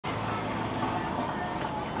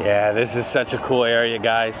Yeah, this is such a cool area,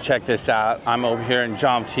 guys. Check this out. I'm over here in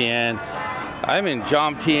Jomtien. I'm in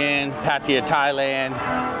Jomtien, Pattaya, Thailand,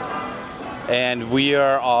 and we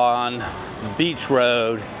are on Beach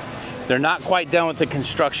Road. They're not quite done with the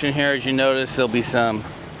construction here. As you notice, there'll be some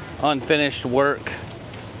unfinished work,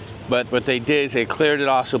 but what they did is they cleared it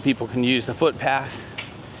off so people can use the footpath,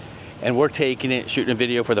 and we're taking it, shooting a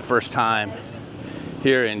video for the first time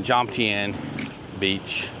here in Jomtien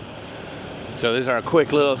Beach. So this is our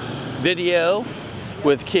quick little video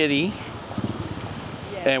with Kitty.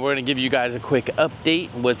 And we're gonna give you guys a quick update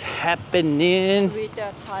what's happening. With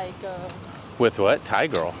the Thai girl. With what? Thai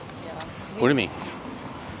girl? Yeah. What do you mean?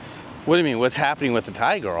 What do you mean? What's happening with the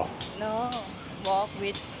Thai girl? No, walk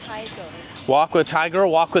with Thai girl. Walk with Thai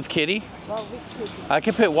girl, walk with Kitty? Walk with Kitty. I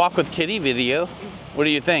could put walk with Kitty video. What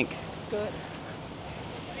do you think? Good.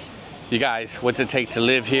 You guys, what's it take to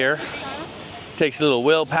live here? Takes a little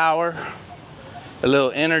willpower, a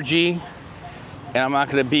little energy, and I'm not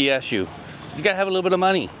gonna BS you. You gotta have a little bit of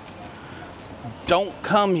money. Don't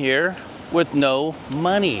come here with no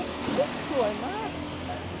money.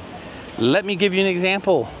 Let me give you an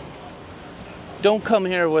example. Don't come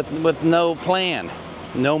here with no plan,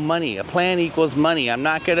 no money. A plan equals money. I'm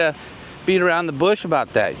not gonna beat around the bush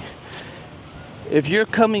about that. If you're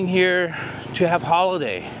coming here to have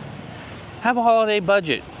holiday, have a holiday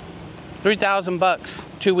budget. 3,000 bucks,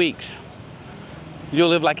 2 weeks. You'll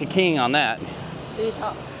live like a king on that.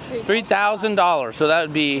 $3,000, so that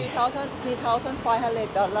would be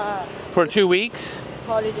 $3,500 for 2 weeks.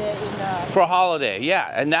 holiday For a holiday, yeah,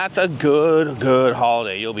 and that's a good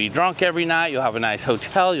holiday. You'll be drunk every night. You'll have a nice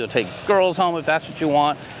hotel. You'll take girls home if that's what you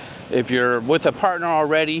want. If you're with a partner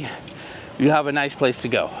already, you have a nice place to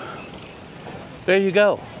go. There you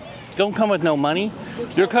go. Don't come with no money.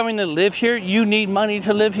 You're coming to live here. You need money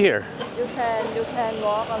to live here. You can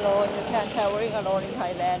walk alone. You can traveling alone in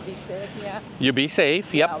Thailand. Be safe here. You be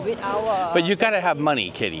safe. Yep. Yeah, with our, but you gotta have money,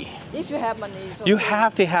 Kitty. If you have money, it's okay. You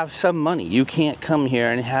have to have some money. You can't come here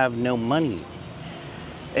and have no money.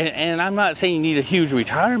 And I'm not saying you need a huge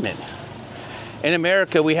retirement. In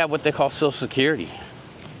America, we have what they call Social Security.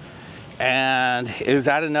 And is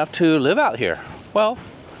that enough to live out here? Well,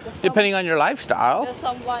 depending on your lifestyle. There's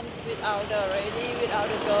someone without the lady, without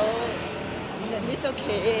the girl, then it's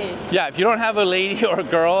okay. Yeah, if you don't have a lady or a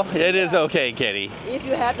girl, it is okay, Kitty. If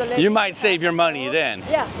you have the lady, you might save your money then.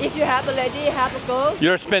 Yeah, if you have the lady, have a girl.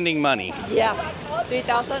 You're spending money. Yeah,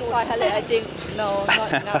 3,500, I think, no,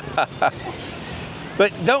 not enough.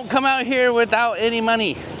 But don't come out here without any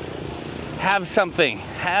money. Have something.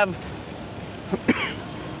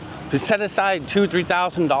 Set aside $2,000,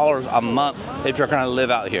 $3,000 a month if you're gonna live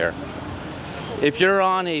out here. If you're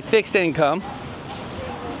on a fixed income,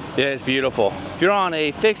 yeah, it's beautiful. If you're on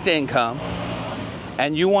a fixed income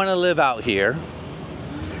and you wanna live out here,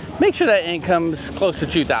 make sure that income's close to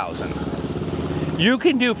 $2,000. You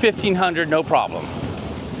can do $1,500, no problem.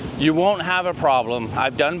 You won't have a problem.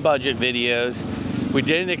 I've done budget videos. We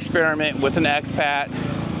did an experiment with an expat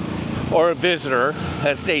or a visitor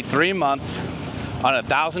that stayed 3 months on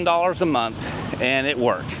 $1,000 a month, and it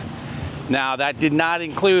worked. Now, that did not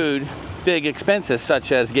include big expenses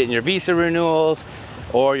such as getting your visa renewals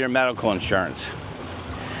or your medical insurance.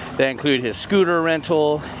 That included his scooter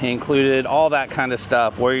rental, included all that kind of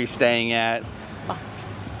stuff, where you're staying at.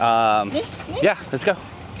 Yeah, let's go.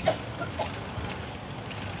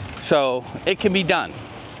 So it can be done.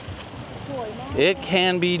 It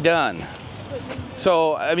can be done.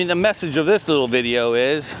 So, I mean, the message of this little video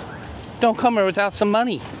is, don't come here without some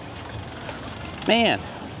money. Man,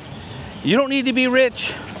 you don't need to be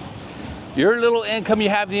rich. Your little income you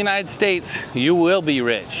have in the United States, you will be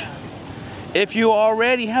rich. If you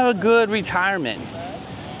already have a good retirement,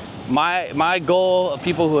 my goal of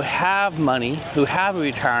people who have money, who have a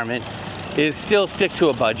retirement, is still stick to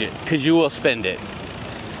a budget, because you will spend it.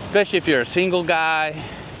 Especially if you're a single guy,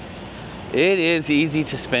 it is easy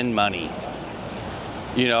to spend money.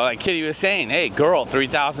 You know, like Kitty was saying, hey, girl,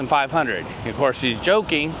 3,500. Of course, she's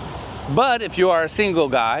joking, but if you are a single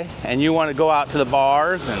guy and you want to go out to the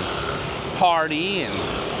bars and party and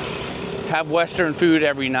have Western food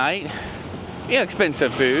every night,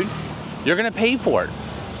 expensive food, you're gonna pay for it.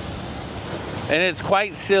 And it's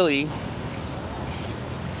quite silly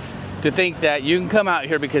to think that you can come out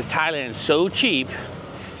here because Thailand is so cheap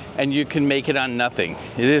and you can make it on nothing.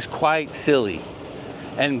 It is quite silly.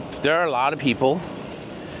 And there are a lot of people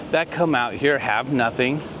that come out here, have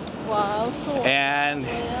nothing, and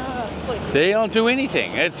they don't do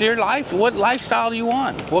anything. It's your life. What lifestyle do you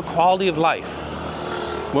want? What quality of life?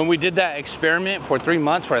 When we did that experiment for 3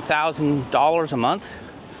 months for $1,000 a month,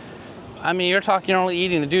 I mean, you're talking, you're only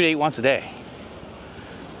eating, the dude ate once a day.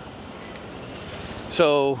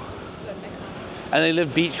 So, and they live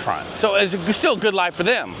beachfront. So it's still a good life for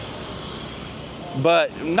them.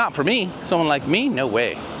 But not for me. Someone like me, no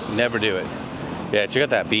way. Never do it. Yeah, check out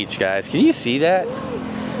that beach, guys. Can you see that?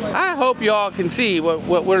 I hope y'all can see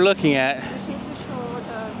what we're looking at.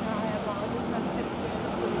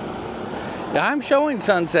 Yeah, I'm showing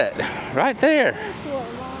sunset right there.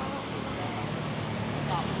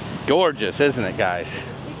 Gorgeous, isn't it,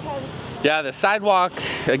 guys? Yeah, the sidewalk,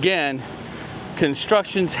 again,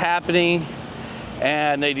 construction's happening,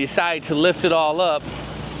 and they decide to lift it all up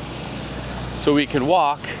so we can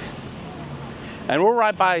walk. And we're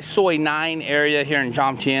right by Soi 9 area here in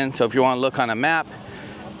Jomtien. So if you want to look on a map,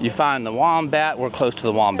 you find the Wombat. We're close to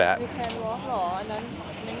the Wombat.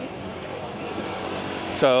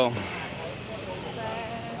 So,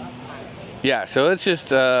 yeah, so it's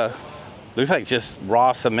just, looks like just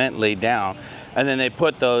raw cement laid down. And then they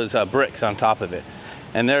put those bricks on top of it.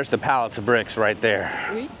 And there's the pallets of bricks right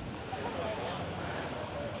there.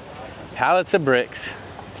 Pallets of bricks.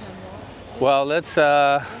 Well, let's,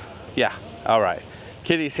 yeah, all right.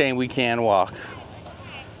 Kitty's saying we can walk.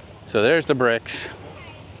 So there's the bricks.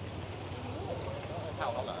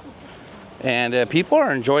 And people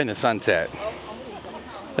are enjoying the sunset.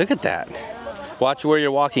 Look at that. Watch where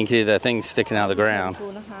you're walking, Kitty. That thing's sticking out of the ground.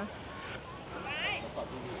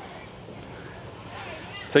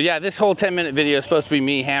 So yeah, this whole 10-minute video is supposed to be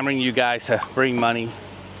me hammering you guys to bring money.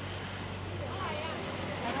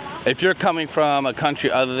 If you're coming from a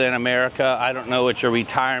country other than America, I don't know what your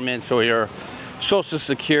retirements or your Social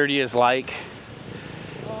Security is like.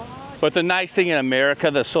 But the nice thing in America,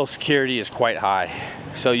 the Social Security is quite high.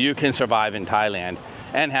 So you can survive in Thailand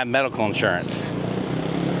and have medical insurance.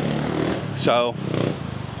 So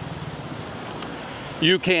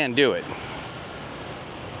you can do it.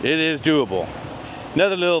 It is doable.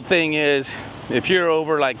 Another little thing is, if you're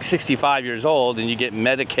over like 65 years old and you get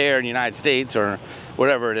Medicare in the United States or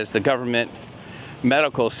whatever it is, the government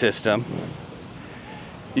medical system,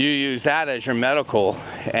 you use that as your medical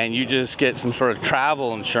and you just get some sort of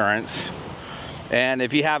travel insurance. And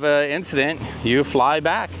if you have an incident, you fly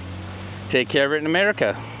back, take care of it in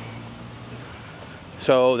America.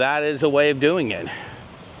 So that is a way of doing it.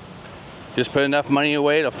 Just put enough money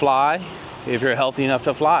away to fly if you're healthy enough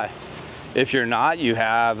to fly. If you're not, you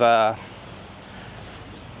have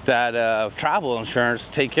that travel insurance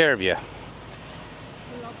to take care of you.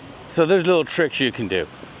 So there's little tricks you can do.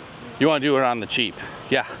 You want to do it on the cheap.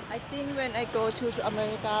 Yeah. I think when I go to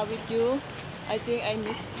America with you, I think I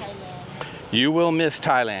miss Thailand. You will miss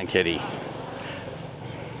Thailand, Kitty.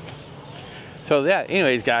 So yeah,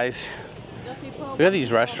 anyways, guys, we have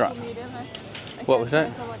these restaurants. What was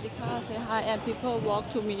that? Say hi and people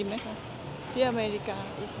walk to me. The America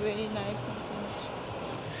is very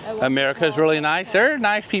nice. America's really nice. There are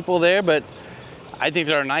nice people there, but I think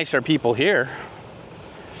there are nicer people here.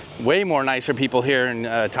 Way more nicer people here in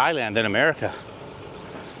Thailand than America.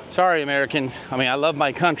 Sorry, Americans. I mean, I love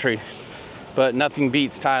my country, but nothing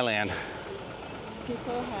beats Thailand.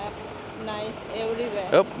 People have nice everywhere.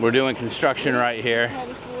 Oh, we're doing construction right here.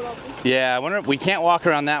 Yeah, I wonder if we can't walk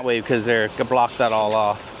around that way because they're blocked that all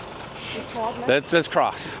off. Let's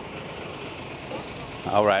cross.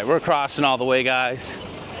 All right, we're crossing all the way, guys.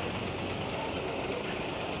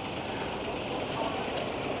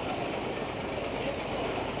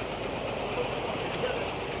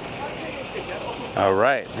 All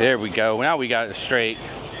right, there we go. Now we got it straight.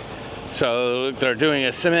 So they're doing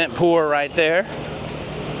a cement pour right there.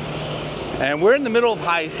 And we're in the middle of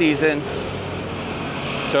high season.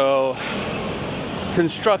 So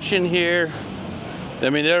construction here, I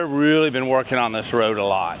mean, they've really been working on this road a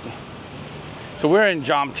lot. So we're in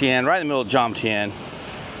Jomtien, right in the middle of Jomtien.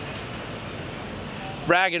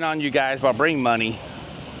 Bragging on you guys about bringing money.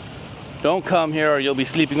 Don't come here or you'll be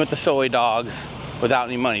sleeping with the soy dogs without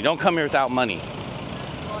any money. Don't come here without money.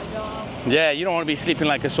 Yeah, you don't want to be sleeping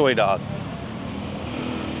like a soy dog.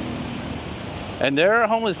 And there are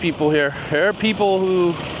homeless people here. There are people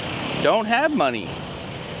who don't have money.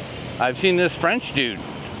 I've seen this French dude.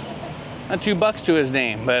 Not $2 to his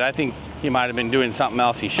name, but I think he might have been doing something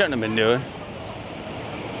else he shouldn't have been doing.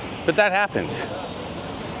 But that happens.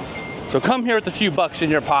 So come here with a few bucks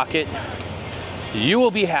in your pocket. You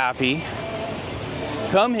will be happy.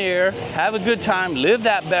 Come here, have a good time, live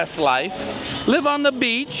that best life. Live on the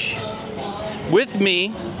beach with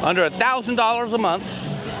me under $1,000 a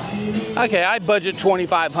month. Okay, I budget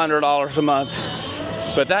 $2,500 a month,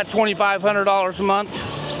 but that $2,500 a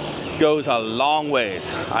month goes a long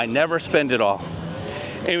ways. I never spend it all.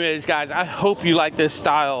 Anyways, guys, I hope you like this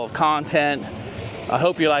style of content. I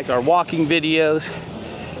hope you like our walking videos.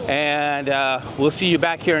 And we'll see you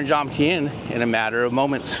back here in Jomtien in a matter of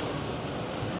moments.